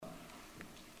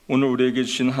오늘 우리에게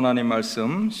주신 하나님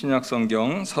말씀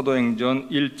신약성경 사도행전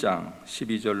 1장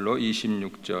 12절로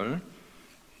 26절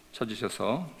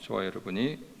찾으셔서 저와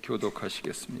여러분이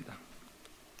교독하시겠습니다.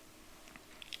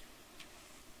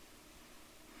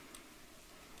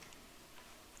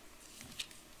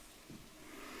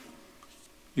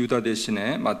 유다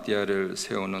대신에 마띠아를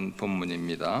세우는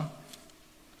본문입니다.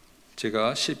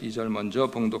 제가 12절 먼저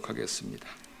봉독하겠습니다.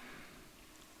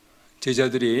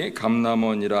 제자들이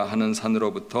감람원이라 하는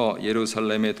산으로부터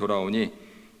예루살렘에 돌아오니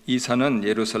이 산은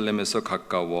예루살렘에서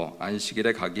가까워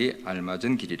안식일에 가기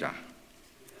알맞은 길이라.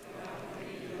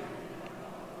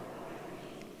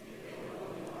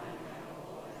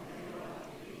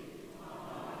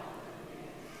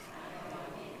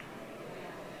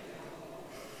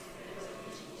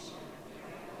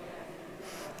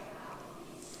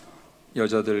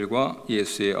 여자들과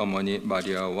예수의 어머니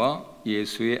마리아와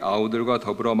예수의 아우들과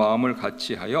더불어 마음을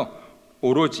같이하여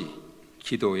오로지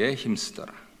기도에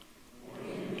힘쓰더라.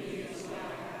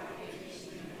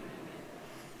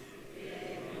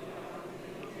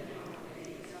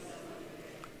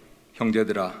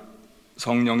 형제들아,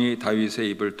 성령이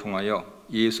다윗의 입을 통하여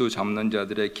예수 잡는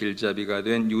자들의 길잡이가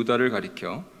된 유다를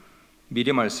가리켜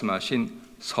미리 말씀하신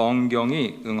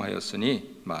성경이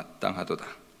응하였으니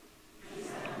마땅하도다.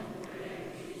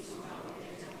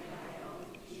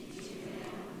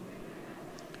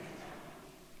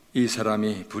 이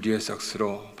사람이 불의의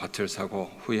삭스로 밭을 사고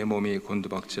후에 몸이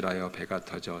곤두박질하여 배가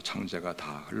터져 창자가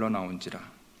다 흘러나온지라.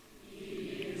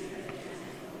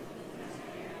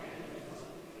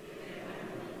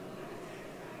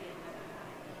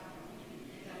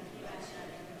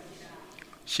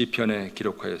 시편에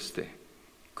기록하였을 때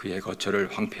그의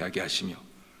거처를 황폐하게 하시며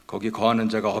거기 거하는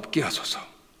자가 없게 하소서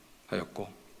하였고,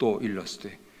 또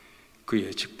일렀을 때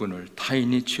그의 직분을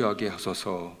타인이 취하게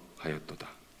하소서 하였도다.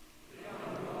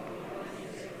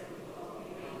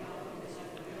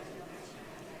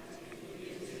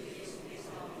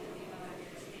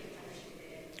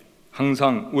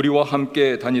 항상 우리와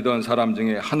함께 다니던 사람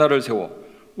중에 하나를 세워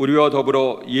우리와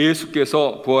더불어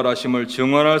예수께서 부활하심을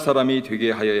증언할 사람이 되게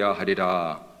하여야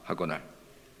하리라 하거늘.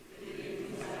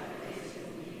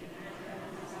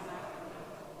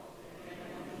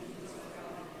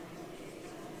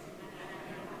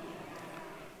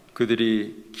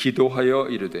 그들이 기도하여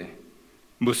이르되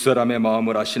무사람의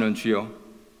마음을 아시는 주여,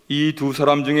 이 두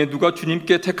사람 중에 누가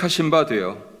주님께 택하신 바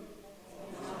되어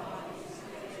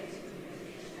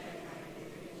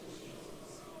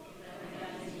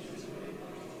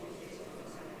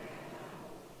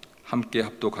함께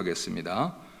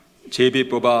합독하겠습니다. 제비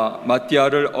뽑아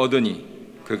마띠아를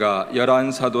얻으니 그가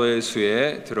 11사도의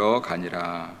수에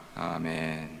들어가니라.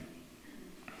 아멘.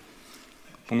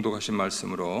 봉독하신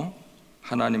말씀으로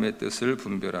하나님의 뜻을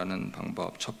분별하는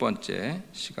방법 첫 번째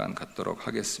시간 갖도록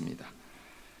하겠습니다.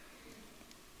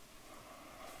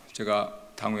 제가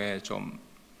당회에 좀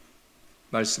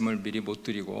말씀을 미리 못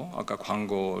드리고 아까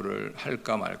광고를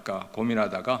할까 말까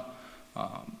고민하다가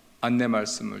안내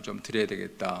말씀을 좀 드려야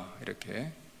되겠다,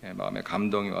 이렇게 마음에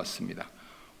감동이 왔습니다.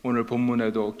 오늘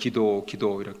본문에도 기도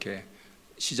이렇게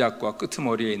시작과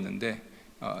끄트머리에 있는데,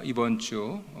 이번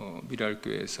주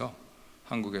미랄교회에서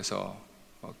한국에서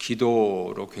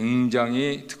기도로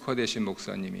굉장히 특화되신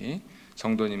목사님이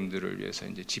성도님들을 위해서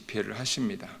이제 집회를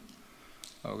하십니다.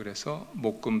 그래서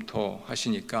목금토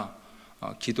하시니까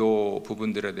기도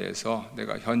부분들에 대해서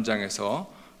내가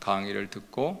현장에서 강의를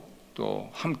듣고 또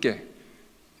함께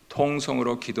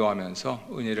통성으로 기도하면서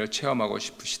은혜를 체험하고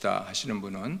싶으시다 하시는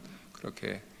분은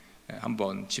그렇게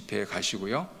한번 집회에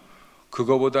가시고요.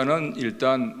 그거보다는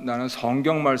일단 나는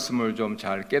성경 말씀을 좀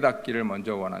잘 깨닫기를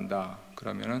먼저 원한다,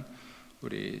 그러면은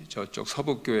우리 저쪽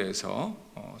서북교회에서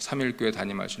 3일교회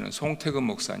담임하시는 송태근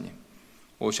목사님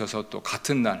오셔서 또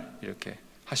같은 날 이렇게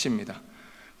하십니다.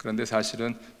 그런데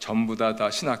사실은 전부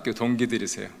다 신학교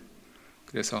동기들이세요.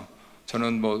 그래서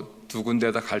저는 뭐 두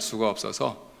군데 다 갈 수가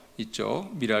없어서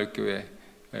이쪽 미랄교회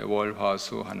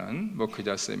월화수 하는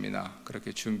목회자 세미나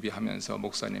그렇게 준비하면서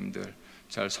목사님들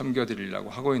잘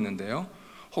섬겨드리려고 하고 있는데요.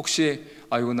 혹시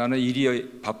아이고 나는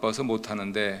일이 바빠서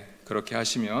못하는데, 그렇게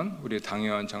하시면 우리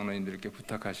당회원 장로님들께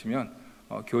부탁하시면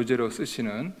교재로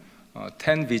쓰시는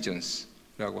 10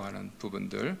 Visions라고 하는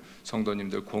부분들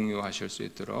성도님들 공유하실 수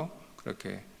있도록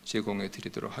그렇게 제공해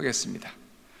드리도록 하겠습니다.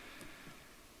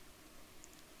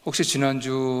 혹시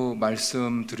지난주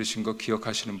말씀 들으신 거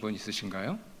기억하시는 분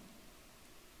있으신가요?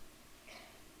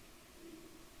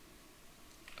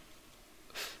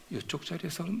 이쪽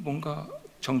자리에서 뭔가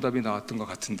정답이 나왔던 것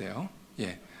같은데요.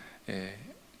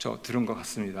 저 들은 것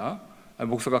같습니다.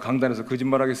 목사가 강단에서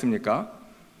거짓말 하겠습니까?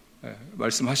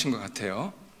 말씀하신 것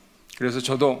같아요. 그래서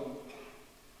저도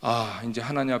이제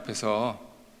하나님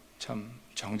앞에서 참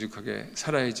정직하게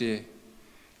살아야지,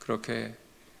 그렇게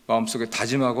마음속에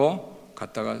다짐하고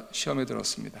갔다가 시험에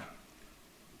들었습니다.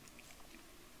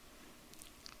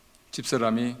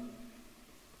 집사람이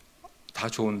다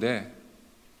좋은데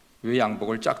왜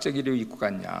양복을 짝재기로 입고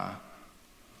갔냐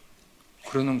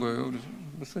그러는 거예요. 그래서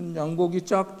무슨 양복이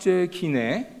짝재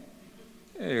기네?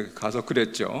 가서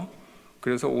그랬죠.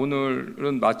 그래서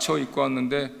오늘은 맞춰 입고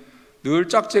왔는데 늘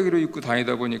짝재기로 입고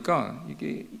다니다 보니까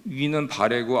이게 위는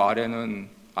바래고 아래는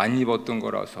안 입었던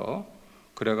거라서,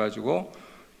 그래가지고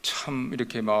참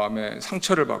이렇게 마음에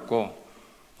상처를 받고,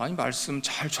 아니 말씀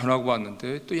잘 전하고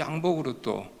왔는데 또 양복으로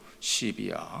또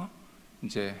시비야.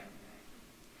 이제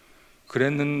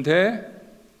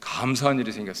그랬는데 감사한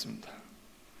일이 생겼습니다.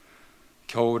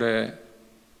 겨울에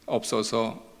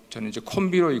없어서 저는 이제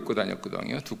콤비로 입고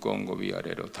다녔거든요. 두꺼운 거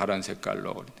위아래로 다른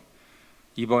색깔로.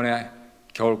 이번에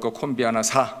겨울 거 콤비 하나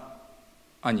사,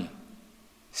 아니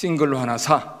싱글로 하나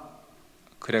사.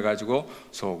 그래가지고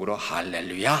속으로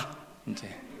할렐루야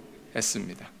이제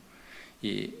했습니다.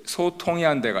 이 소통이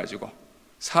안 돼가지고,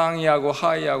 상의하고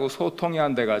하의하고 소통이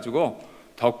안 돼가지고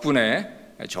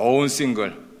덕분에 좋은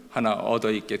싱글 하나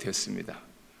얻어 입게 됐습니다.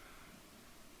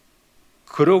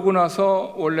 그러고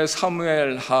나서 원래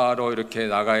사무엘하러 이렇게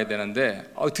나가야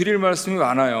되는데 드릴 말씀이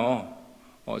많아요.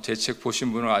 제 책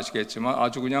보신 분은 아시겠지만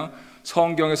아주 그냥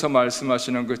성경에서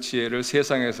말씀하시는 그 지혜를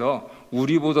세상에서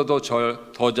우리보다 더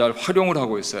잘 활용을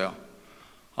하고 있어요.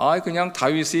 그냥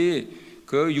다윗이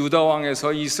그 유다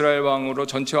왕에서 이스라엘 왕으로,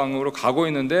 전체 왕으로 가고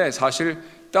있는데 사실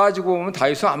따지고 보면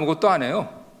다윗은 아무것도 안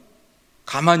해요.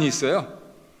 가만히 있어요.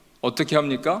 어떻게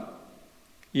합니까?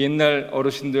 옛날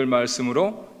어르신들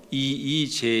말씀으로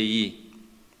이이제이,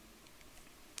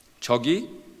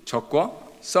 적과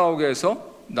싸우게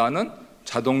해서 나는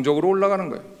자동적으로 올라가는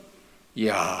거예요.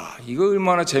 이야, 이거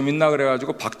얼마나 재밌나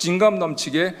그래가지고 박진감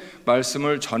넘치게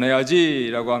말씀을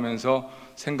전해야지라고 하면서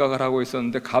생각을 하고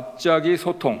있었는데 갑자기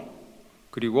소통,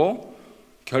 그리고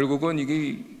결국은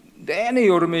이게 내내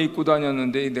여름에 입고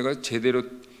다녔는데 내가 제대로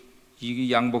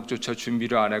이 양복조차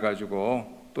준비를 안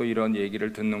해가지고 또 이런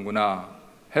얘기를 듣는구나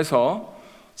해서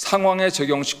상황에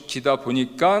적용시키다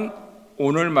보니까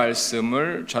오늘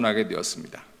말씀을 전하게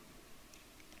되었습니다.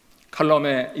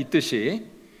 칼럼에 있듯이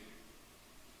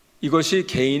이것이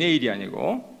개인의 일이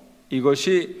아니고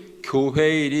이것이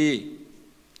교회의 일이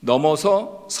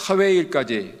넘어서 사회의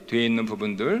일까지 되어 있는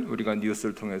부분들 우리가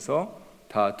뉴스를 통해서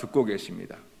다 듣고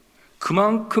계십니다.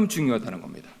 그만큼 중요하다는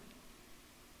겁니다.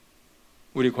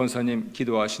 우리 권사님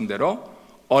기도하신 대로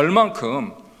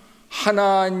얼만큼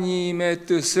하나님의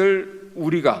뜻을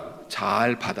우리가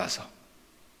잘 받아서,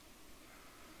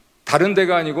 다른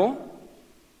데가 아니고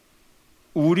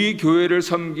우리 교회를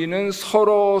섬기는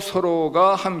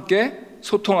서로가 함께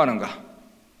소통하는가.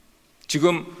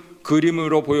 지금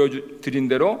그림으로 보여드린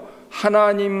대로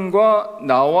하나님과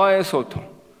나와의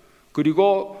소통,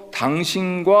 그리고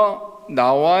당신과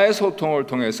나와의 소통을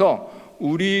통해서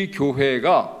우리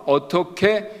교회가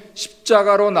어떻게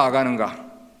십자가로 나가는가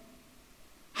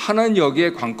하는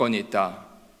여기에 관건이 있다.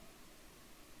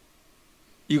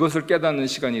 이것을 깨닫는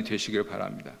시간이 되시길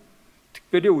바랍니다.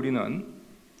 특별히 우리는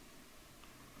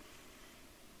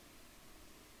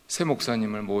새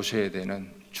목사님을 모셔야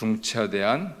되는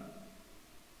중차대한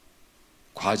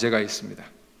과제가 있습니다.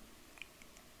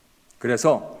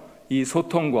 그래서 이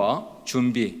소통과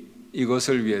준비,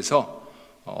 이것을 위해서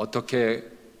어떻게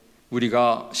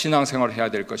우리가 신앙생활을 해야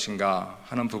될 것인가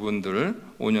하는 부분들을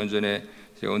 5년 전에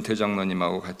은퇴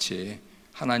장로님하고 같이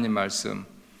하나님 말씀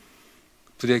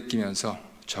부대끼면서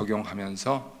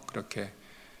적용하면서 그렇게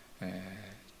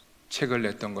책을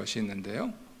냈던 것이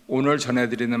있는데요, 오늘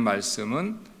전해드리는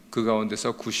말씀은 그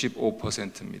가운데서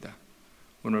 95%입니다.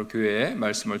 오늘 교회에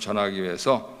말씀을 전하기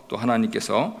위해서 또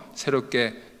하나님께서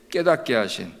새롭게 깨닫게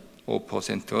하신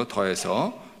 5%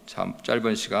 더해서 참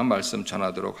짧은 시간 말씀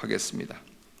전하도록 하겠습니다.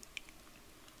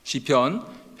 시편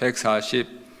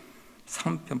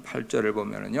 143편 8절을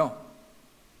보면은요,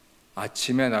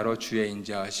 아침에 나로 주의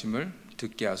인자하심을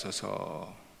듣게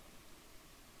하소서,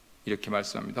 이렇게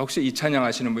말씀합니다. 혹시 이 찬양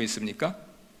하시는 분 있습니까?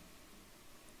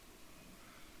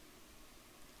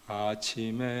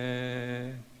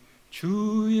 아침에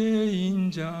주의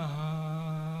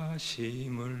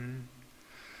인자하심을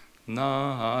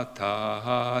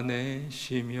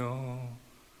나타내시며,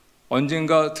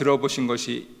 언젠가 들어보신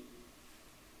것이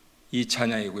이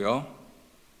찬양이고요.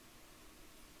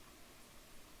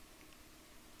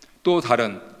 또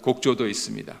다른 곡조도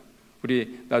있습니다.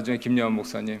 우리 나중에 김여원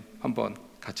목사님 한번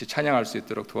같이 찬양할 수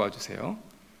있도록 도와주세요.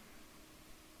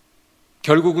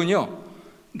 결국은요,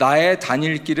 나의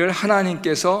다닐 길을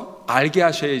하나님께서 알게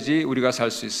하셔야지 우리가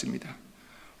살 수 있습니다.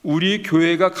 우리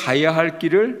교회가 가야 할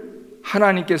길을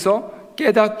하나님께서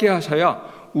깨닫게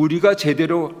하셔야 우리가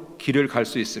제대로 길을 갈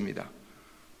수 있습니다.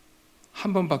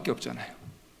 한 번밖에 없잖아요.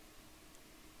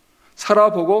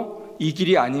 살아보고 이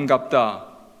길이 아닌갑다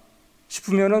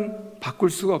싶으면은 바꿀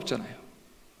수가 없잖아요.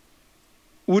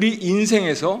 우리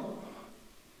인생에서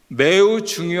매우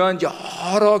중요한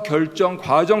여러 결정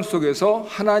과정 속에서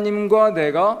하나님과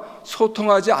내가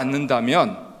소통하지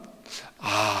않는다면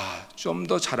좀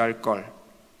더 잘할 걸,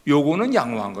 요거는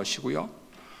양호한 것이고요,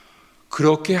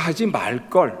 그렇게 하지 말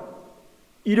걸,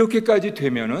 이렇게까지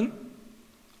되면은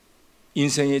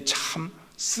인생이 참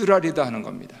쓰라리다 하는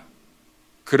겁니다.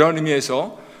 그런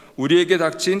의미에서 우리에게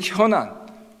닥친 현안,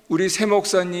 우리 새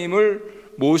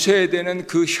목사님을 모셔야 되는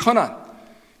그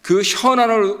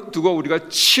현안을 두고 우리가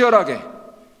치열하게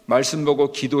말씀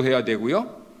보고 기도해야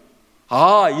되고요.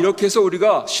 이렇게 해서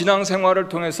우리가 신앙생활을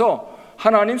통해서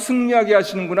하나님 승리하게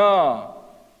하시는구나.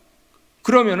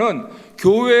 그러면은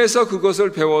교회에서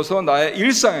그것을 배워서 나의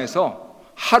일상에서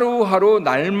하루하루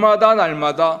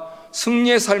날마다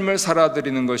승리의 삶을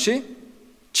살아드리는 것이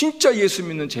진짜 예수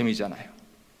믿는 재미잖아요.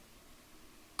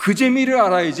 그 재미를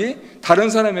알아야지 다른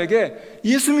사람에게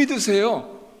예수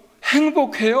믿으세요,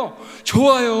 행복해요,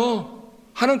 좋아요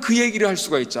하는 그 얘기를 할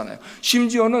수가 있잖아요.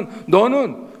 심지어는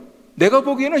너는 내가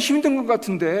보기에는 힘든 것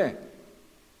같은데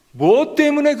뭐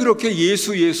때문에 그렇게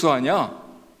예수 하냐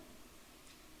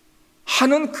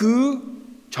하는 그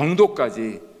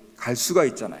정도까지 갈 수가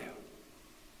있잖아요.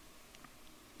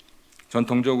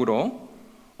 전통적으로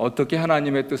어떻게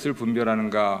하나님의 뜻을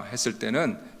분별하는가 했을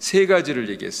때는 세 가지를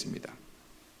얘기했습니다.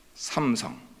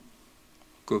 삼성,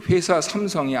 그 회사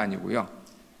삼성이 아니고요,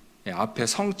 앞에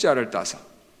성자를 따서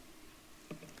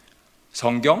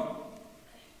성경,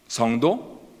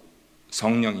 성도,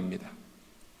 성령입니다.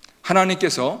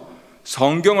 하나님께서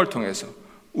성경을 통해서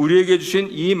우리에게 주신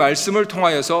이 말씀을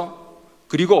통하여서,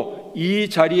 그리고 이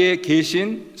자리에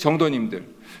계신 성도님들,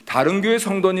 다른 교회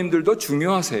성도님들도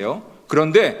중요하세요.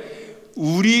 그런데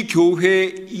우리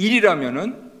교회의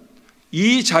일이라면은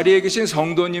이 자리에 계신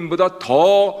성도님보다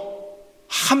더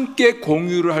함께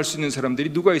공유를 할 수 있는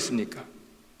사람들이 누가 있습니까?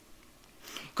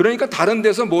 그러니까 다른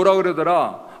데서 뭐라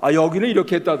그러더라, 여기는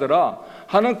이렇게 했다더라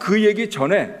하는 그 얘기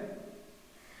전에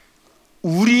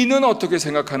우리는 어떻게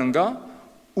생각하는가,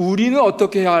 우리는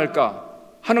어떻게 해야 할까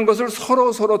하는 것을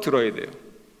서로 들어야 돼요.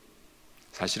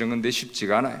 사실은 근데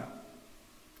쉽지가 않아요.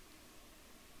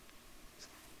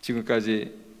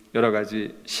 지금까지 여러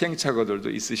가지 시행착오들도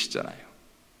있으시잖아요.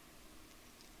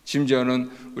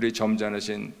 심지어는 우리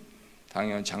점잖으신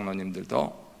당연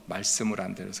장로님들도 말씀을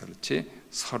안 들어서 그렇지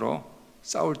서로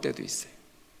싸울 때도 있어요.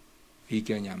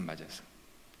 의견이 안 맞아서.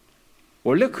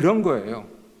 원래 그런 거예요.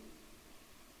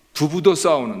 부부도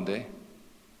싸우는데,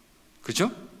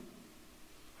 그죠?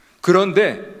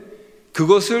 그런데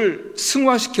그것을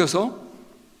승화시켜서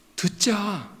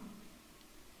듣자.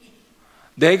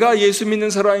 내가 예수 믿는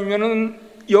사람이면은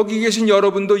여기 계신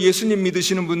여러분도 예수님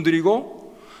믿으시는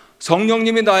분들이고,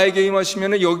 성령님이 나에게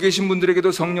임하시면은 여기 계신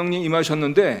분들에게도 성령님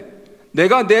임하셨는데,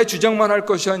 내가 내 주장만 할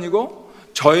것이 아니고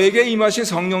저에게 임하신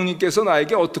성령님께서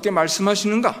나에게 어떻게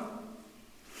말씀하시는가,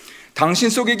 당신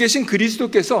속에 계신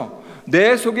그리스도께서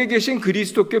내 속에 계신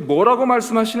그리스도께 뭐라고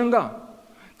말씀하시는가,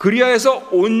 그리하여서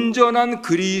온전한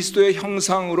그리스도의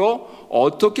형상으로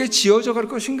어떻게 지어져 갈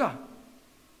것인가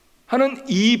하는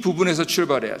이 부분에서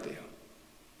출발해야 돼요.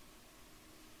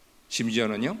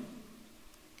 심지어는요,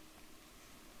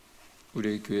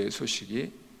 우리 교회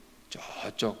소식이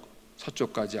저쪽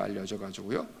서쪽까지 알려져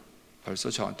가지고요,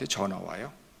 벌써 저한테 전화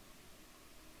와요.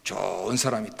 좋은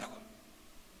사람 있다고.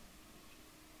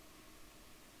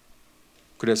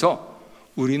 그래서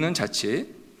우리는 자칫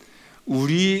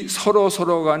우리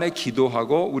서로 간에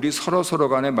기도하고 우리 서로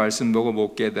간에 말씀 보고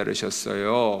못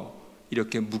깨달으셨어요,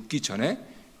 이렇게 묻기 전에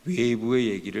외부의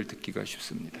얘기를 듣기가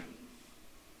쉽습니다.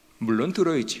 물론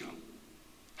들어야지요.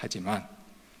 하지만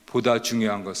보다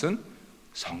중요한 것은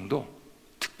성도,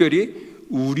 특별히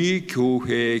우리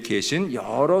교회에 계신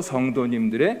여러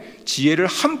성도님들의 지혜를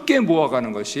함께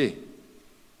모아가는 것이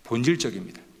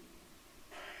본질적입니다.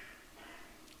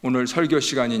 오늘 설교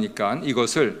시간이니까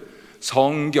이것을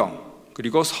성경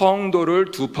그리고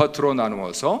성도를 두 파트로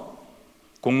나누어서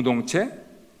공동체,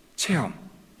 체험,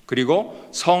 그리고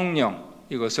성령,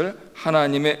 이것을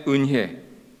하나님의 은혜,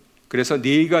 그래서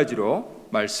네 가지로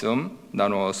말씀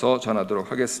나누어서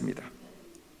전하도록 하겠습니다.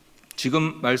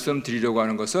 지금 말씀드리려고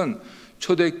하는 것은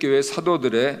초대교회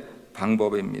사도들의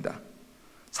방법입니다.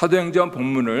 사도행전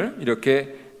본문을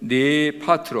이렇게 네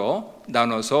파트로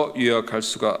나눠서 요약할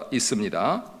수가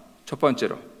있습니다. 첫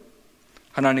번째로,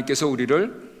 하나님께서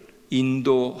우리를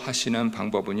인도하시는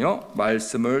방법은요,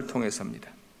 말씀을 통해서입니다.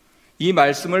 이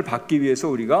말씀을 받기 위해서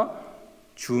우리가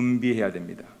준비해야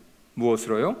됩니다.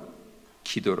 무엇으로요?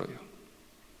 기도로요.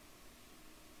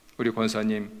 우리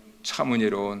권사님 참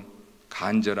은혜로운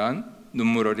간절한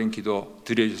눈물 어린 기도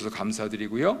드려주셔서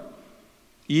감사드리고요.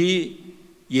 이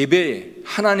예배에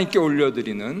하나님께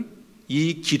올려드리는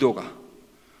이 기도가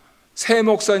새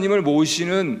목사님을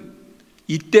모시는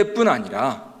이때뿐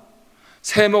아니라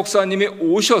새 목사님이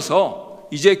오셔서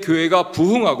이제 교회가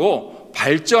부흥하고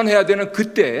발전해야 되는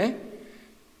그때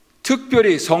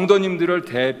특별히 성도님들을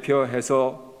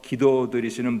대표해서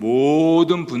기도드리시는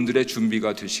모든 분들의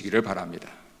준비가 되시기를 바랍니다.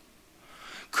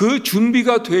 그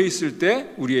준비가 되어 있을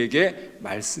때 우리에게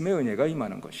말씀의 은혜가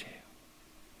임하는 것이에요.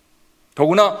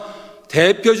 더구나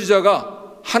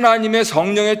대표주자가 하나님의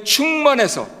성령에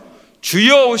충만해서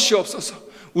주여 오시옵소서,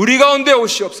 우리 가운데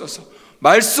오시옵소서,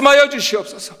 말씀하여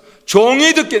주시옵소서,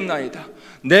 종이 듣겠나이다,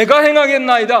 내가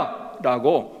행하겠나이다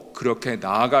라고 그렇게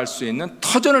나아갈 수 있는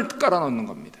터전을 깔아놓는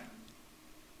겁니다.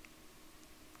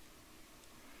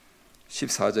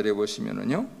 14절에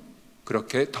보시면은요,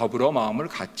 그렇게 더불어 마음을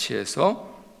같이 해서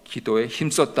기도에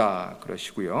힘썼다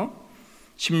그러시고요.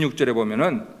 16절에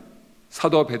보면은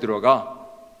사도 베드로가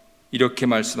이렇게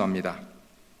말씀합니다.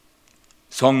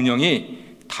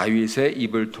 성령이 다윗의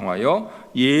입을 통하여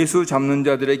예수 잡는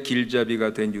자들의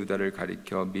길잡이가 된 유다를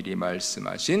가리켜 미리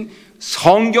말씀하신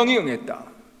성경이 응했다.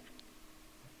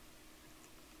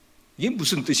 이게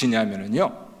무슨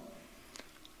뜻이냐면요,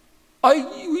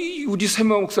 우리 새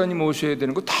목사님 오셔야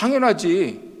되는 거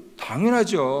당연하죠.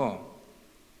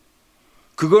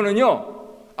 그거는요,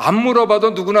 안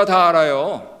물어봐도 누구나 다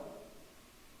알아요.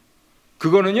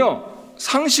 그거는요,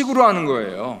 상식으로 아는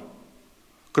거예요.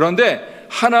 그런데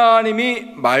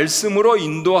하나님이 말씀으로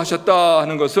인도하셨다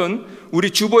하는 것은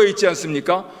우리 주보에 있지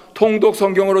않습니까? 통독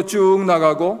성경으로 쭉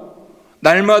나가고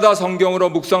날마다 성경으로,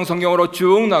 묵상 성경으로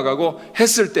쭉 나가고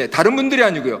했을 때, 다른 분들이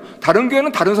아니고요, 다른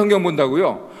교회는 다른 성경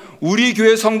본다고요, 우리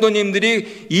교회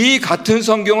성도님들이 이 같은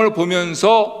성경을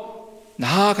보면서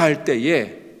나아갈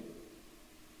때에,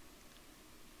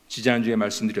 지지난주에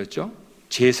말씀드렸죠,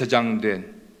 제사장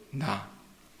된 나,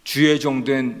 주의 종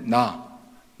된 나,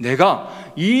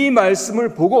 내가 이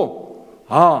말씀을 보고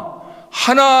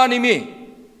하나님이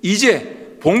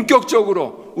이제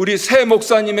본격적으로 우리 새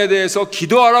목사님에 대해서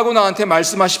기도하라고 나한테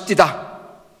말씀하십디다.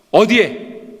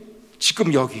 어디에?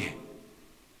 지금 여기에.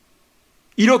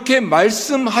 이렇게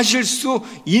말씀하실 수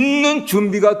있는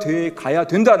준비가 돼 가야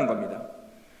된다는 겁니다.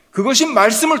 그것이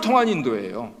말씀을 통한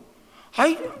인도예요.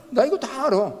 나 이거 다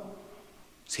알아.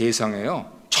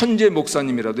 세상에요, 천재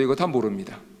목사님이라도 이거 다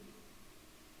모릅니다.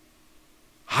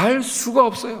 알 수가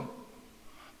없어요.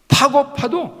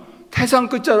 파도 태산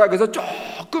끝자락에서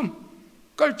조금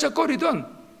깔짝거리던,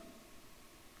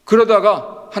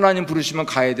 그러다가 하나님 부르시면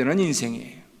가야 되는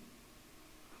인생이에요.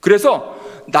 그래서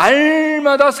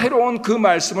날마다 새로운 그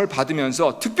말씀을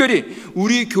받으면서, 특별히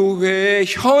우리 교회에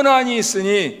현안이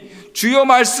있으니 주여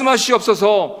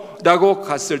말씀하시옵소서 라고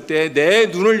갔을 때 내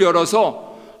눈을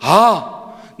열어서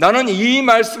나는 이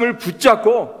말씀을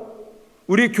붙잡고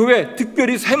우리 교회,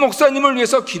 특별히 새 목사님을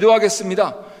위해서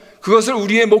기도하겠습니다. 그것을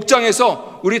우리의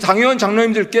목장에서 우리 당회원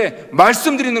장로님들께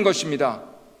말씀드리는 것입니다.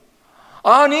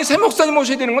 아니, 새 목사님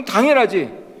오셔야 되는 건 당연하지.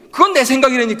 그건 내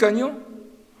생각이라니까요.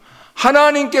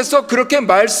 하나님께서 그렇게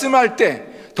말씀할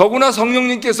때, 더구나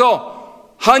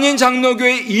성령님께서 한인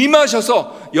장로교회에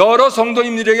임하셔서 여러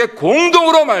성도님들에게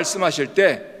공동으로 말씀하실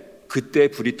때, 그때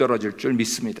불이 떨어질 줄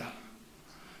믿습니다.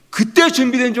 그때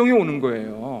준비된 종이 오는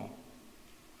거예요.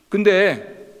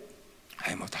 근데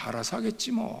다 알아서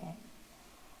하겠지 뭐.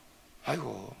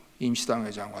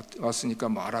 임시당회장 왔으니까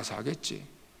뭐 알아서 하겠지.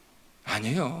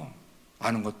 아니에요.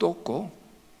 아는 것도 없고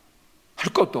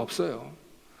할 것도 없어요.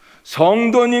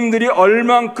 성도님들이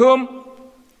얼만큼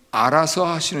알아서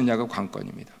하시느냐가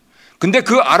관건입니다. 근데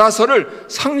그 알아서를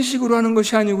상식으로 하는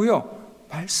것이 아니고요,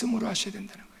 말씀으로 하셔야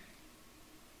된다는 거예요.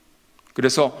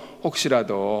 그래서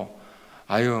혹시라도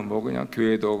그냥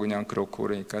교회도 그냥 그렇고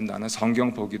그러니까 나는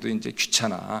성경 보기도 이제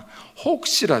귀찮아,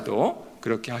 혹시라도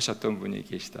그렇게 하셨던 분이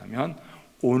계시다면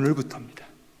오늘부터입니다.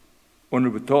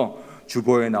 오늘부터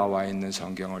주보에 나와 있는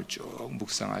성경을 쭉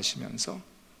묵상하시면서,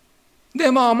 내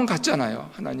마음은 같잖아요.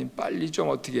 하나님 빨리 좀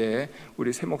어떻게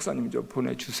우리 새 목사님 좀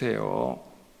보내주세요.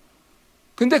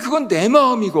 근데 그건 내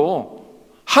마음이고,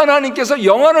 하나님께서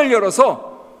영안을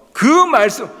열어서 그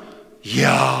말씀,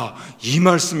 이야, 이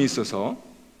말씀이 있어서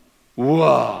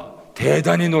우와,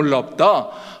 대단히 놀랍다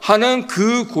하는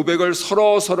그 고백을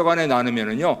서로 간에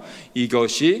나누면은요,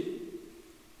 이것이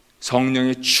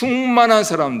성령이 충만한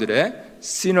사람들의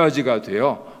시너지가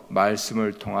되어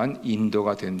말씀을 통한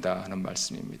인도가 된다 하는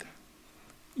말씀입니다.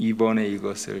 이번에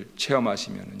이것을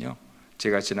체험하시면은요,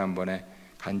 제가 지난번에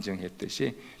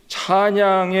간증했듯이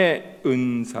찬양의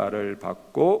은사를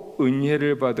받고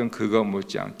은혜를 받은 그가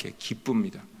못지않게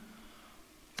기쁩니다.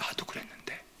 나도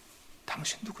그랬는데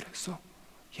당신도 그랬어.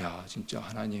 야, 진짜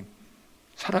하나님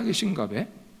살아계신가 봐.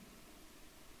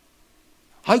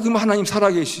 아이, 그럼 하나님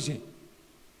살아계시지.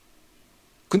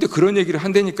 근데 그런 얘기를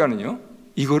한다니까는요,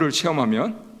 이거를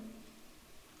체험하면.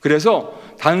 그래서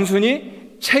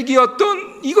단순히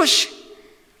책이었던 이것이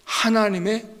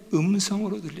하나님의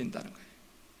음성으로 들린다는 거예요.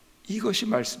 이것이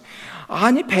말씀.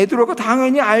 아니, 베드로가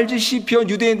당연히 알지. 시편,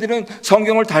 유대인들은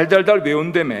성경을 달달달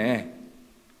외운다며.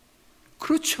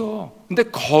 그렇죠. 근데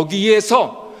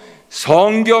거기에서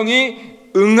성경이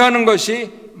응하는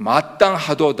것이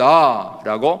마땅하도다라고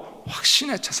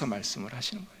확신에 차서 말씀을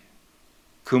하시는 거예요.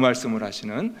 그 말씀을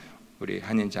하시는 우리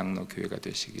한인장로교회가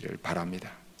되시기를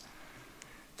바랍니다.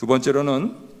 두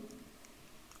번째로는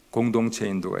공동체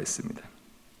인도가 있습니다.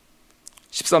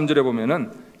 13절에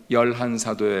보면은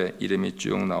 11사도의 이름이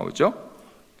쭉 나오죠.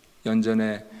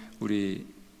 연전에 우리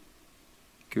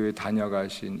교회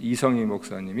다녀가신 이성희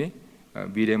목사님이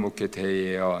미래목회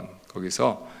대예언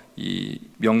거기서 이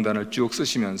명단을 쭉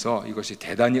쓰시면서 이것이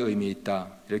대단히 의미 있다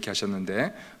이렇게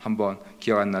하셨는데, 한번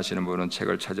기억 안 나시는 분은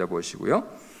책을 찾아보시고요.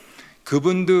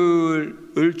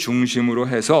 그분들을 중심으로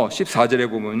해서 14절에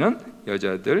보면은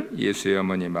여자들, 예수의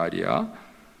어머니 마리아,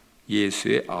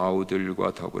 예수의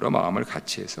아우들과 더불어 마음을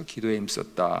같이 해서 기도에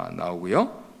힘썼다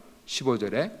나오고요.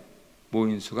 15절에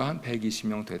모인 수가 한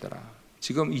 120명 되더라.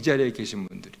 지금 이 자리에 계신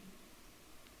분들이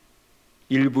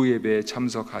일부 예배에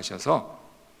참석하셔서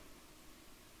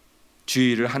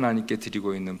주의를 하나님께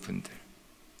드리고 있는 분들,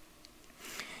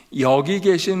 여기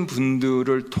계신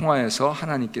분들을 통하여서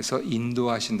하나님께서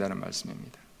인도하신다는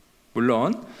말씀입니다.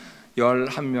 물론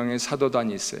 11명의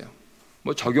사도단이 있어요.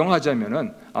 뭐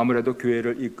적용하자면은 아무래도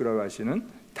교회를 이끌어 가시는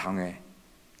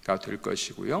당회가 될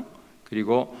것이고요.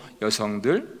 그리고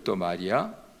여성들, 또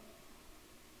마리아,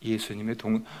 예수님의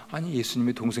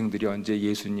동생들이 언제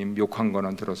예수님 욕한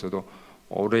거는 들어서도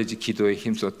오래지 기도에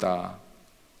힘썼다,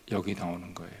 여기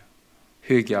나오는 거예요.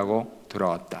 회개하고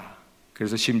돌아왔다.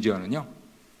 그래서 심지어는요,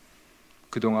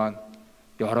 그동안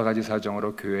여러 가지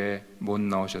사정으로 교회에 못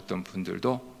나오셨던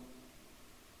분들도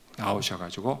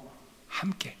나오셔가지고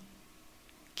함께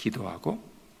기도하고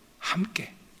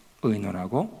함께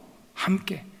의논하고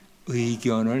함께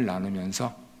의견을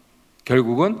나누면서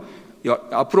결국은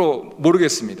앞으로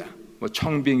모르겠습니다. 뭐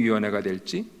청빙위원회가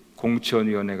될지,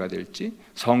 공천위원회가 될지,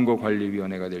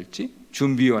 선거관리위원회가 될지,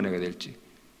 준비위원회가 될지,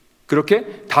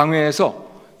 그렇게 당회에서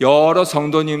여러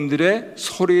성도님들의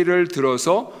소리를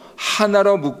들어서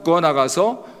하나로 묶어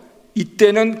나가서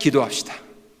이때는 기도합시다.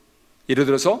 예를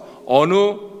들어서 어느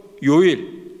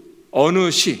요일,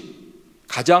 어느 시,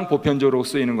 가장 보편적으로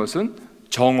쓰이는 것은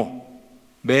정오,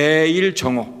 매일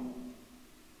정오,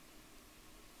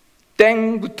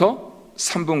 땡부터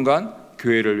 3분간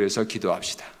교회를 위해서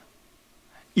기도합시다.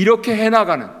 이렇게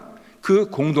해나가는 그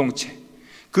공동체,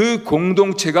 그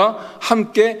공동체가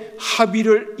함께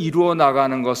합의를 이루어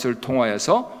나가는 것을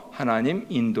통하여서 하나님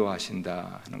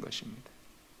인도하신다는 것입니다.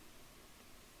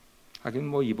 하긴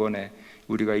뭐 이번에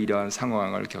우리가 이러한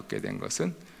상황을 겪게 된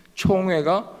것은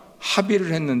총회가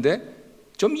합의를 했는데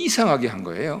좀 이상하게 한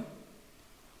거예요.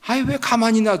 아이, 왜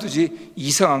가만히 놔두지?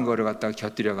 이상한 거를 갖다가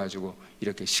곁들여 가지고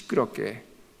이렇게 시끄럽게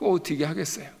어떻게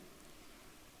하겠어요?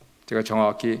 제가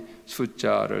정확히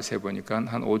숫자를 세보니까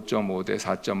한 5.5 대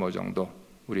 4.5 정도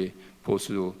우리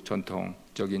보수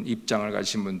전통적인 입장을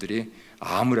가진 분들이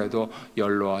아무래도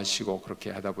연로하시고 그렇게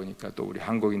하다 보니까, 또 우리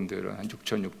한국인들은 한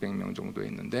 6,600명 정도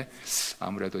있는데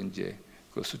아무래도 이제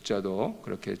그 숫자도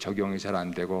그렇게 적용이 잘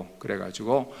안 되고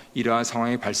그래가지고 이러한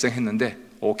상황이 발생했는데,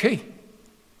 오케이,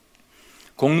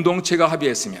 공동체가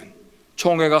합의했으면,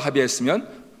 총회가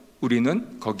합의했으면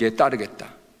우리는 거기에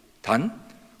따르겠다. 단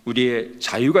우리의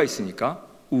자유가 있으니까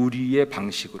우리의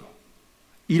방식으로,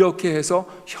 이렇게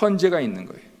해서 현재가 있는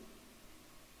거예요.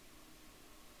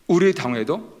 우리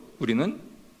당회도 우리는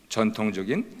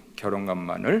전통적인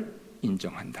결혼관만을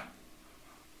인정한다.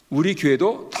 우리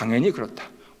교회도 당연히 그렇다.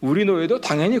 우리 노예도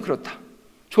당연히 그렇다.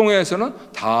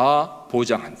 총회에서는 다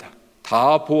보장한다.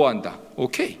 다 보호한다.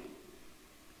 오케이.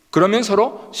 그러면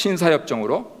서로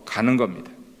신사협정으로 가는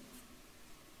겁니다.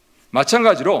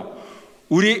 마찬가지로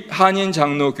우리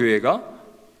한인장로교회가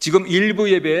지금 일부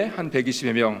예배에 한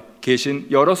 120여 명 계신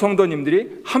여러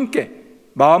성도님들이 함께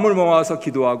마음을 모아서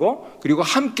기도하고, 그리고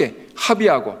함께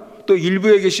합의하고, 또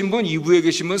 1부에 계신 분, 2부에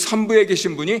계신 분, 3부에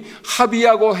계신 분이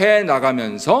합의하고 해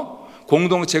나가면서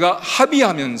공동체가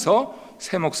합의하면서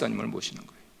새 목사님을 모시는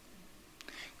거예요.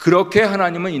 그렇게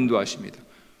하나님은 인도하십니다.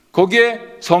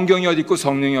 거기에 성경이 어디 있고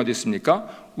성령이 어디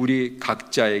있습니까? 우리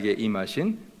각자에게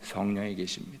임하신 성령이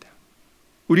계십니다.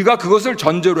 우리가 그것을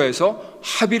전제로 해서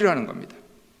합의를 하는 겁니다.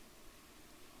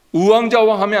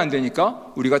 우왕좌왕하면 안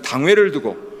되니까 우리가 당회를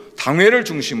두고 당회를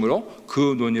중심으로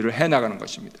그 논의를 해나가는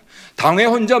것입니다. 당회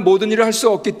혼자 모든 일을 할 수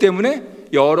없기 때문에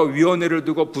여러 위원회를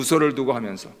두고 부서를 두고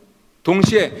하면서,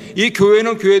 동시에 이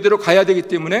교회는 교회대로 가야 되기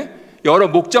때문에 여러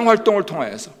목장 활동을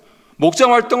통하여서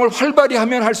목장 활동을 활발히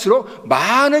하면 할수록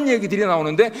많은 얘기들이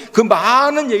나오는데, 그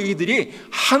많은 얘기들이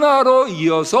하나로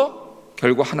이어서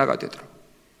결국 하나가 되도록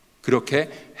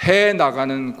그렇게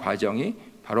해나가는 과정이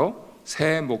바로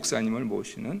새 목사님을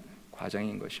모시는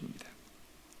과정인 것입니다.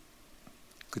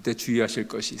 그때 주의하실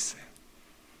것이 있어요.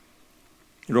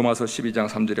 로마서 12장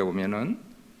 3절에 보면은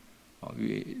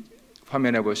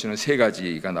화면에 보시는 세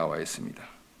가지가 나와 있습니다.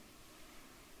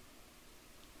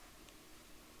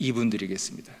 2분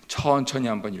드리겠습니다. 천천히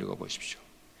한번 읽어보십시오.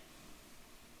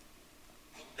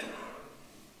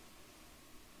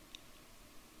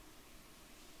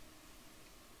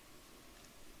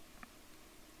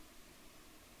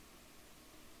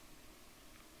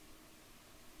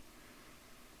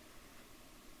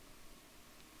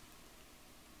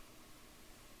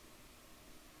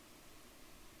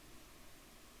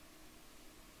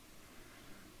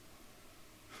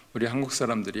 우리 한국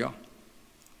사람들이요,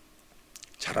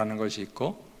 잘하는 것이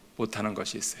있고 못하는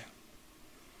것이 있어요.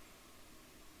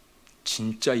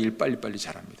 진짜 일 빨리빨리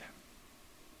잘합니다.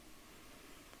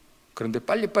 그런데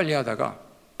빨리빨리 하다가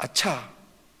아차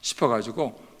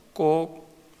싶어가지고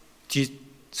꼭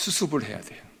뒷수습을 해야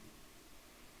돼요.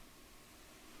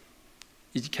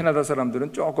 이 캐나다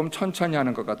사람들은 조금 천천히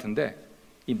하는 것 같은데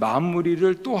이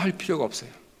마무리를 또 할 필요가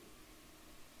없어요.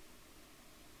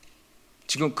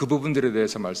 지금 그 부분들에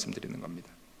대해서 말씀드리는 겁니다.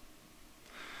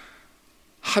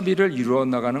 합의를 이루어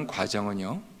나가는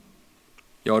과정은요,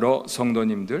 여러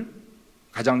성도님들,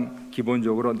 가장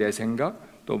기본적으로 내 생각,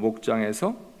 또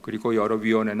목장에서, 그리고 여러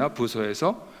위원회나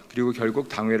부서에서, 그리고 결국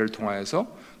당회를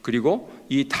통하여서, 그리고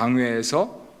이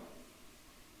당회에서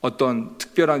어떤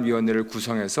특별한 위원회를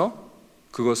구성해서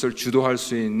그것을 주도할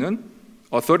수 있는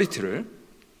어서리티를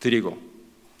드리고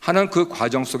하는 그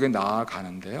과정 속에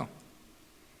나아가는데요,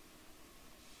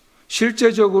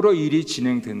 실제적으로 일이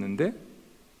진행됐는데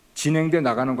진행돼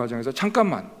나가는 과정에서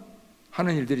잠깐만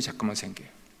하는 일들이 자꾸만 생겨요.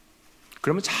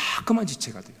 그러면 자꾸만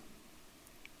지체가 돼요.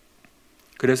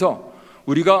 그래서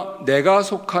우리가 내가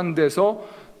속한 데서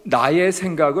나의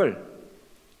생각을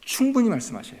충분히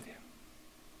말씀하셔야 돼요.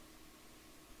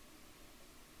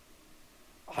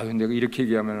 내가 이렇게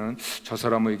얘기하면 저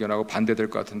사람 의견하고 반대될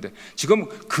것 같은데, 지금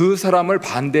그 사람을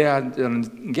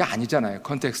반대하는 게 아니잖아요.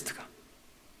 컨텍스트가.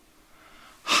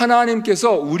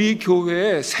 하나님께서 우리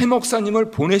교회에 새 목사님을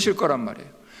보내실 거란 말이에요.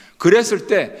 그랬을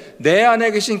때 내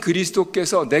안에 계신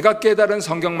그리스도께서 내가 깨달은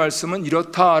성경 말씀은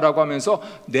이렇다라고 하면서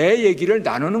내 얘기를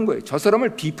나누는 거예요. 저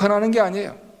사람을 비판하는 게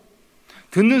아니에요.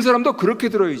 듣는 사람도 그렇게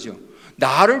들어야죠.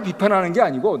 나를 비판하는 게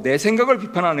아니고, 내 생각을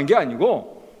비판하는 게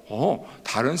아니고,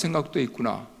 다른 생각도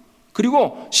있구나.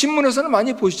 그리고 신문에서는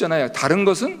많이 보시잖아요. 다른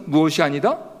것은 무엇이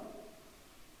아니다?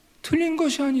 틀린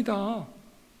것이 아니다.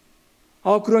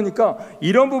 그러니까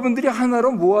이런 부분들이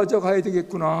하나로 모아져 가야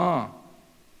되겠구나.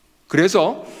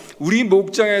 그래서 우리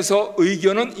목장에서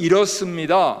의견은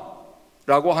이렇습니다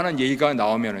라고 하는 얘기가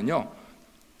나오면은요,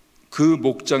 그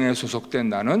목장에 소속된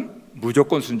나는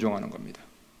무조건 순종하는 겁니다.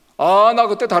 나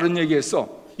그때 다른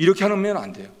얘기했어, 이렇게 하면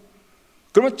안 돼요.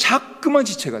 그러면 자꾸만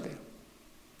지체가 돼요.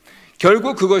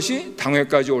 결국 그것이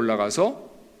당회까지 올라가서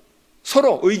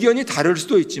서로 의견이 다를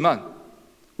수도 있지만,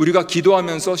 우리가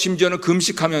기도하면서 심지어는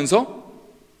금식하면서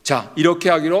자, 이렇게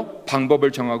하기로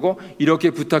방법을 정하고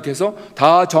이렇게 부탁해서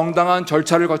다 정당한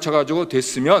절차를 거쳐가지고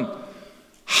됐으면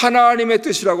하나님의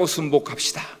뜻이라고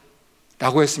순복합시다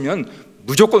라고 했으면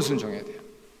무조건 순종해야 돼요.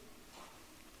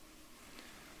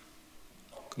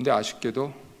 근데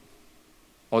아쉽게도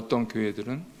어떤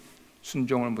교회들은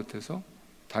순종을 못해서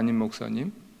담임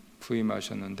목사님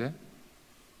부임하셨는데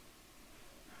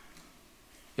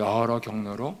여러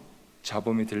경로로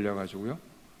잡음이 들려가지고요,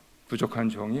 부족한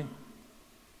종이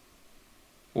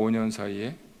 5년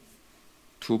사이에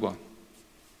 2번,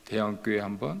 대형교회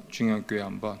 1번, 중형교회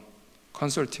 1번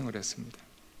컨설팅을 했습니다.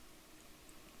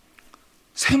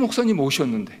 새 목사님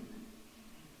오셨는데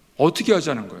어떻게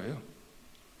하자는 거예요?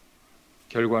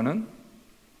 결과는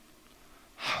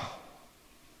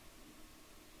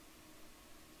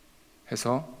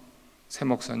해서 새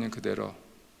목사님 그대로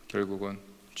결국은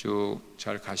쭉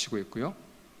잘 가시고 있고요.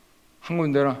 한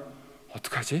군데나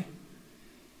어떡하지?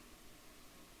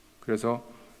 그래서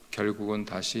결국은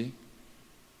다시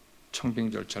청빙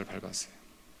절차를 밟았어요.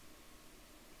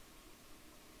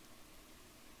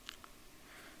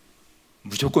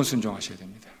 무조건 순종하셔야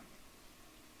됩니다.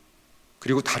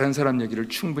 그리고 다른 사람 얘기를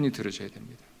충분히 들으셔야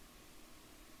됩니다.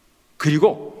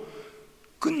 그리고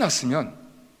끝났으면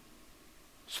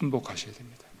순복하셔야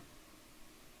됩니다.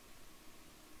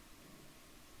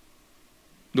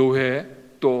 노회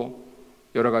또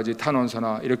여러 가지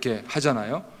탄원서나 이렇게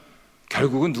하잖아요.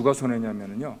 결국은 누가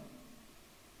손해냐면요,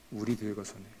 우리 교회가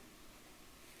손해예요.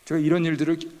 제가 이런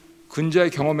일들을 근자에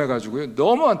경험해가지고요,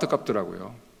 너무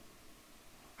안타깝더라고요.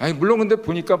 아니 물론 근데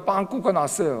보니까 빵꾸가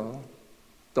났어요.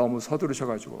 너무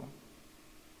서두르셔가지고.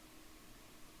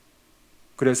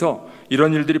 그래서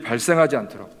이런 일들이 발생하지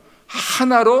않도록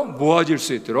하나로 모아질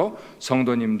수 있도록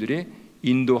성도님들이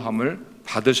인도함을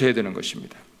받으셔야 되는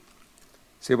것입니다.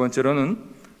 세 번째로는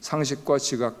상식과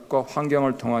지각과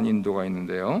환경을 통한 인도가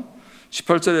있는데요,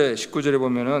 18절에 19절에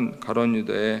보면은 가룟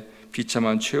유다의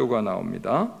비참한 최후가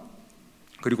나옵니다.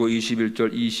 그리고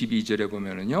 21절 22절에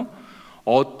보면은요,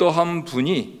 어떠한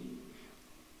분이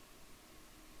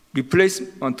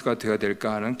리플레이스먼트가 되어야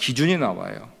될까 하는 기준이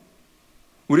나와요.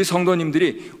 우리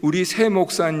성도님들이 우리 새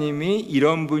목사님이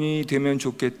이런 분이 되면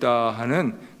좋겠다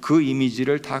하는 그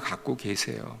이미지를 다 갖고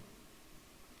계세요.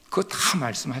 그거 다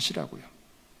말씀하시라고요.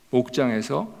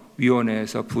 옥장에서,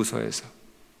 위원회에서, 부서에서.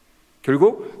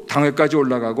 결국 당회까지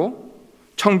올라가고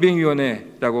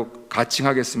청빙위원회라고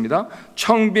가칭하겠습니다.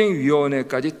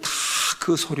 청빙위원회까지 다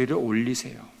그 소리를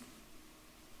올리세요.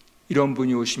 이런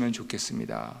분이 오시면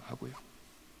좋겠습니다 하고요.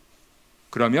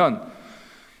 그러면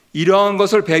이러한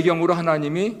것을 배경으로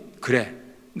하나님이, 그래,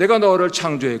 내가 너를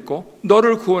창조했고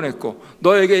너를 구원했고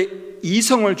너에게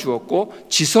이성을 주었고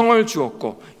지성을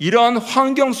주었고 이러한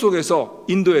환경 속에서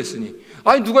인도했으니,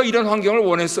 아니 누가 이런 환경을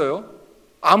원했어요?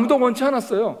 아무도 원치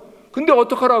않았어요. 근데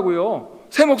어떡하라고요?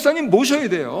 새 목사님 모셔야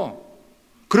돼요.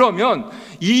 그러면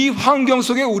이 환경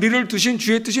속에 우리를 두신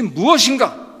주의 뜻이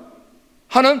무엇인가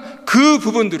하는 그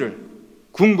부분들을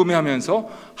궁금해하면서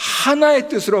하나의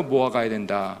뜻으로 모아가야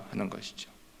된다 하는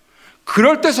것이죠.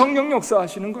 그럴 때 성령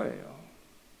역사하시는 거예요.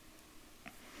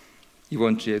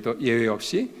 이번 주에도 예외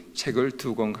없이 책을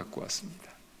 2권 갖고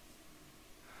왔습니다.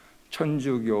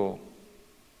 천주교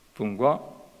분과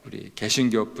우리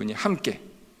개신교 분이 함께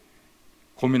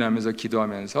고민하면서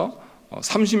기도하면서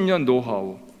 30년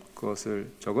노하우,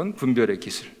 그것을 적은 분별의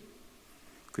기술,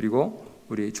 그리고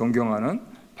우리 존경하는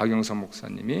박영선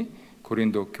목사님이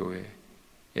고린도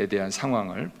교회에 대한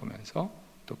상황을 보면서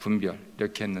또 분별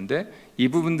이렇게 했는데, 이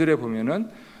부분들에 보면은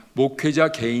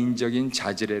목회자 개인적인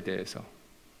자질에 대해서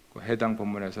해당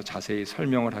본문에서 자세히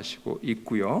설명을 하시고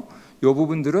있고요. 이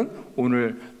부분들은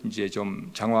오늘 이제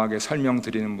좀 장황하게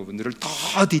설명드리는 부분들을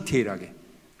더 디테일하게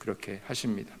그렇게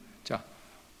하십니다. 자,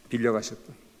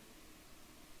 빌려가셨던,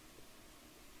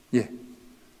 예,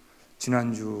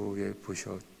 지난주에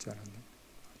보셨지 않았나요?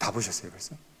 다 보셨어요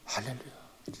벌써? 할렐루야.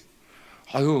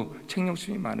 아유, 책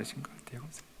용심이 많으신 것 같아요.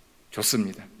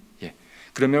 좋습니다. 예,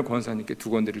 그러면 권사님께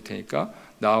 2권 드릴 테니까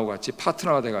나하고 같이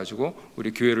파트너가 돼가지고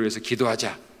우리 교회를 위해서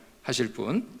기도하자 하실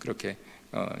분, 그렇게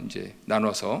이제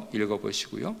나눠서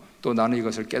읽어보시고요. 또 나는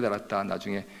이것을 깨달았다,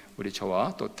 나중에 우리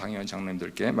저와 또 당연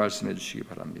장로님들께 말씀해 주시기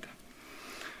바랍니다.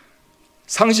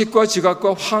 상식과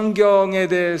지각과 환경에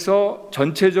대해서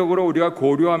전체적으로 우리가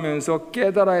고려하면서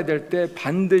깨달아야 될 때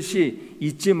반드시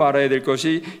잊지 말아야 될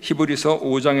것이 히브리서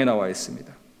 5장에 나와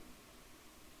있습니다.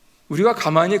 우리가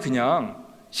가만히 그냥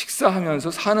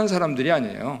식사하면서 사는 사람들이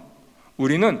아니에요.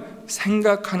 우리는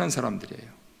생각하는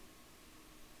사람들이에요.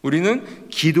 우리는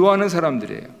기도하는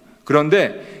사람들이에요.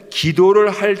 그런데 기도를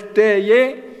할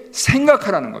때에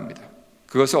생각하라는 겁니다.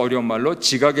 그것을 어려운 말로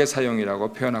지각의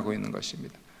사용이라고 표현하고 있는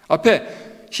것입니다.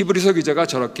 앞에 히브리서 기자가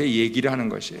저렇게 얘기를 하는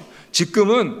것이에요.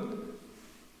 지금은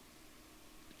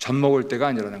젖 먹을 때가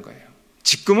아니라는 거예요.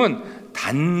 지금은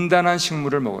단단한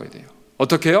식물을 먹어야 돼요.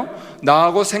 어떻게 해요?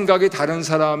 나하고 생각이 다른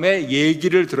사람의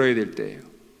얘기를 들어야 될 때예요.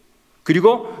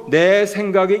 그리고 내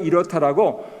생각이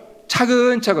이렇다라고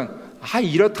차근차근,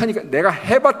 이렇다니까, 내가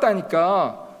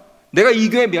해봤다니까, 내가 이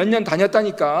교회 몇 년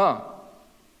다녔다니까,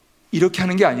 이렇게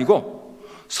하는 게 아니고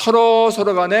서로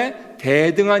간에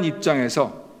대등한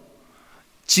입장에서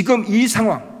지금 이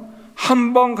상황,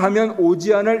 한 번 가면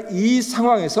오지 않을 이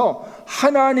상황에서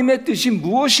하나님의 뜻이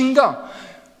무엇인가,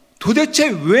 도대체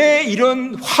왜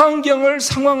이런 환경을,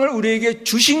 상황을 우리에게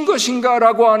주신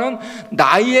것인가라고 하는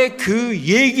나의 그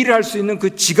얘기를 할 수 있는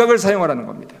그 지각을 사용하라는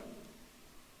겁니다.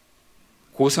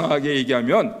 고상하게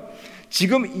얘기하면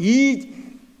지금 이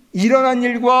일어난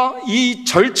일과 이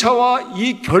절차와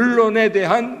이 결론에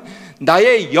대한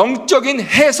나의 영적인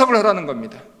해석을 하라는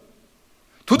겁니다.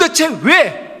 도대체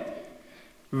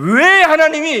왜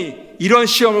하나님이 이런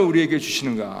시험을 우리에게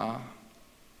주시는가?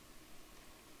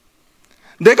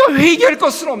 내가 회개할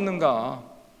것은 없는가?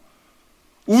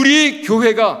 우리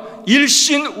교회가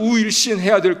일신 우일신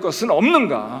해야 될 것은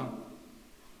없는가?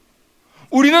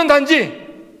 우리는 단지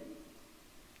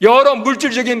여러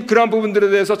물질적인 그런 부분들에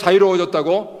대해서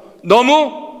자유로워졌다고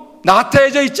너무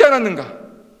나태해져 있지 않았는가?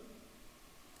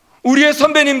 우리의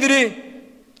선배님들이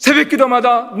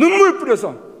새벽기도마다 눈물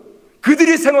뿌려서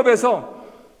그들이 생업에서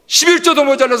 11조도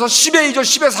모자라서 10의 2조,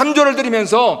 10의 3조를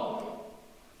드리면서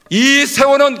이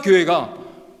세워놓은 교회가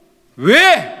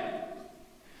왜?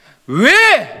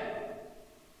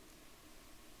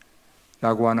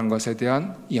 라고 하는 것에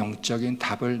대한 영적인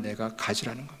답을 내가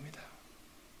가지라는 겁니다.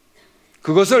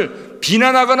 그것을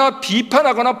비난하거나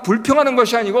비판하거나 불평하는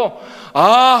것이 아니고,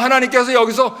 하나님께서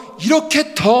여기서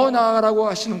이렇게 더 나아가라고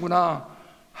하시는구나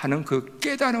하는 그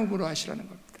깨달음으로 하시라는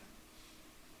겁니다.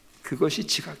 그것이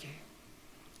지각이에요.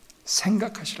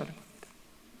 생각하시라는 겁니다.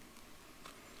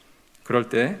 그럴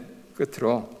때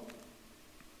끝으로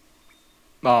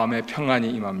마음의 평안이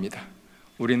임합니다.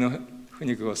 우리는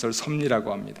흔히 그것을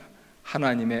섭리라고 합니다.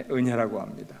 하나님의 은혜라고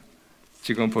합니다.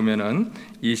 지금 보면은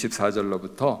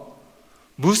 24절로부터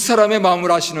무사람의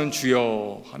마음을 아시는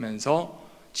주여 하면서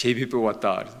제비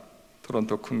뽑았다.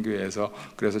 토론토 큰 교회에서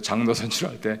그래서 장로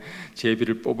선출할 때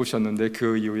제비를 뽑으셨는데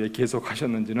그 이후에 계속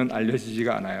하셨는지는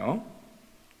알려지지가 않아요.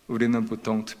 우리는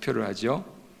보통 투표를 하죠.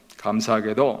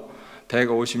 감사하게도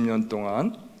 150년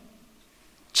동안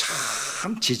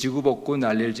참 지지고 볶고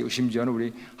난리를 지고, 심지어는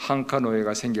우리 한카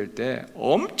노예가 생길 때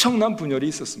엄청난 분열이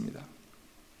있었습니다.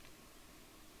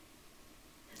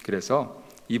 그래서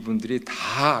이분들이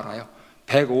다 알아요.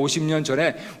 150년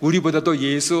전에 우리보다도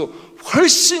예수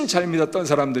훨씬 잘 믿었던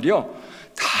사람들이요,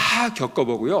 다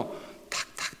겪어보고요,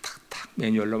 탁탁탁탁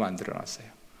매뉴얼로 만들어놨어요.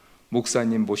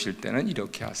 목사님 모실 때는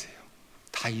이렇게 하세요.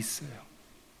 다 있어요.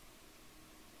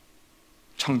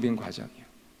 청빙 과정이요.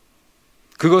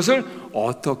 그것을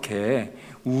어떻게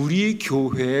우리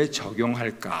교회에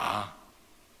적용할까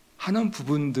하는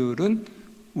부분들은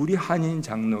우리 한인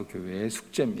장로교회의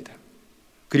숙제입니다.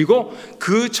 그리고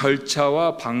그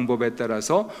절차와 방법에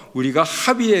따라서 우리가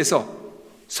합의해서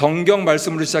성경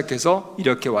말씀으로 시작해서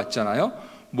이렇게 왔잖아요.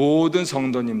 모든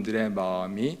성도님들의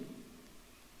마음이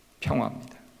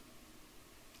평화입니다.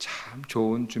 참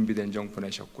좋은 준비된 정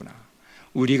보내셨구나.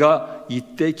 우리가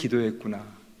이때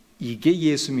기도했구나. 이게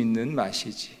예수 믿는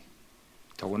맛이지.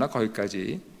 더구나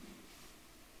거기까지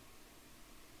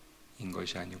인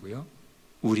것이 아니고요,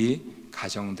 우리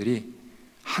가정들이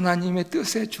하나님의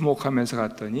뜻에 주목하면서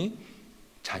갔더니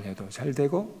자녀도 잘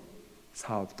되고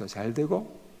사업도 잘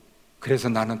되고, 그래서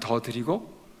나는 더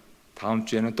드리고 다음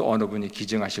주에는 또 어느 분이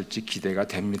기증하실지 기대가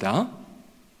됩니다.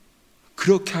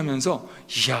 그렇게 하면서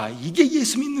이야, 이게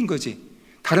예수 믿는 거지.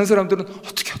 다른 사람들은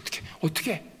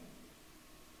어떻게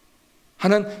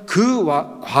하는 그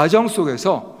과정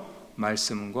속에서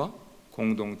말씀과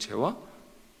공동체와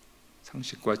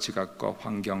상식과 지각과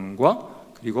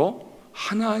환경과 그리고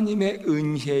하나님의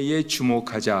은혜에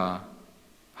주목하자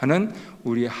하는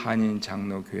우리 한인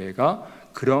장로교회가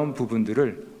그런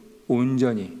부분들을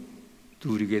온전히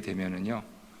누리게 되면은요,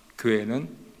 교회는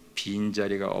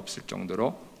빈자리가 없을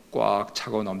정도로 꽉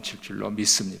차고 넘칠 줄로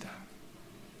믿습니다.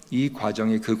 이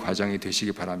과정이 그 과정이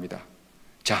되시기 바랍니다.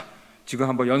 자, 지금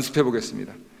한번 연습해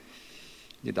보겠습니다.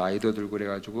 이제 나이도 들고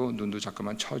그래가지고 눈도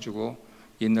잠깐만 쳐주고,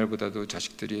 옛날보다도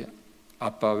자식들이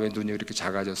아빠 왜 눈이 이렇게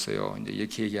작아졌어요? 이제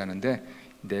이렇게 얘기하는데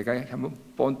내가 한번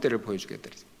뻔때를 보여주겠다.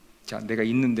 자, 내가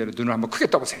있는 대로 눈을 한번 크게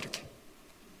떠보세요. 이렇게.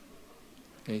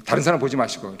 다른 사람 보지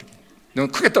마시고 이렇게 눈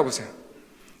크게 떠보세요.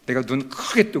 내가 눈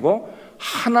크게 뜨고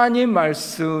하나님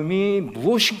말씀이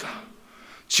무엇인가?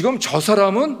 지금 저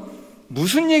사람은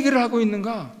무슨 얘기를 하고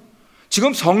있는가?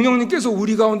 지금 성령님께서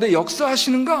우리 가운데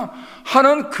역사하시는가?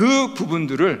 하는 그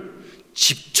부분들을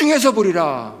집중해서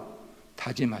보리라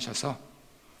다짐하셔서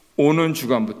오는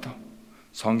주간부터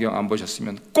성경 안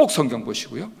보셨으면 꼭 성경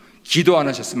보시고요, 기도 안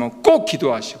하셨으면 꼭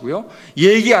기도하시고요,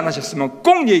 얘기 안 하셨으면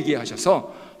꼭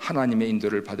얘기하셔서 하나님의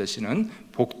인도를 받으시는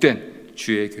복된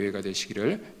주의 교회가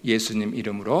되시기를 예수님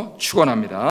이름으로 축원합니다.